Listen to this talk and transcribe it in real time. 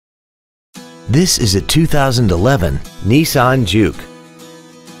This is a 2011 Nissan Juke.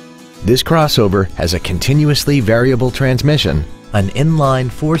 This crossover has a continuously variable transmission, an inline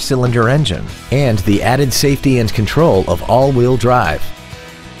 4-cylinder engine, and the added safety and control of all-wheel drive.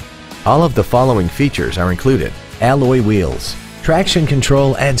 All of the following features are included: alloy wheels, traction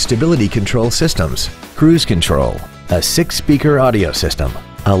control and stability control systems, cruise control, a 6-speaker audio system,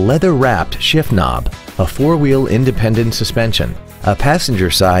 a leather-wrapped shift knob, a 4-wheel independent suspension, a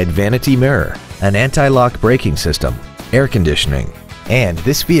passenger side vanity mirror, an anti-lock braking system, air conditioning, and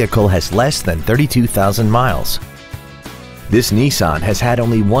this vehicle has less than 32,000 miles. This Nissan has had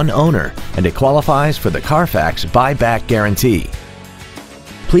only one owner and it qualifies for the Carfax buyback guarantee.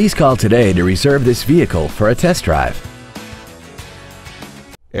 Please call today to reserve this vehicle for a test drive.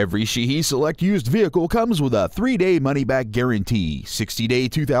 Every Sheehy Select used vehicle comes with a 3-day money-back guarantee, 60-day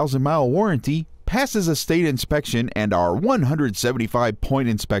 2,000-mile warranty, passes a state inspection and our 175-point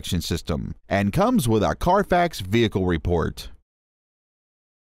inspection system, and comes with a Carfax vehicle report.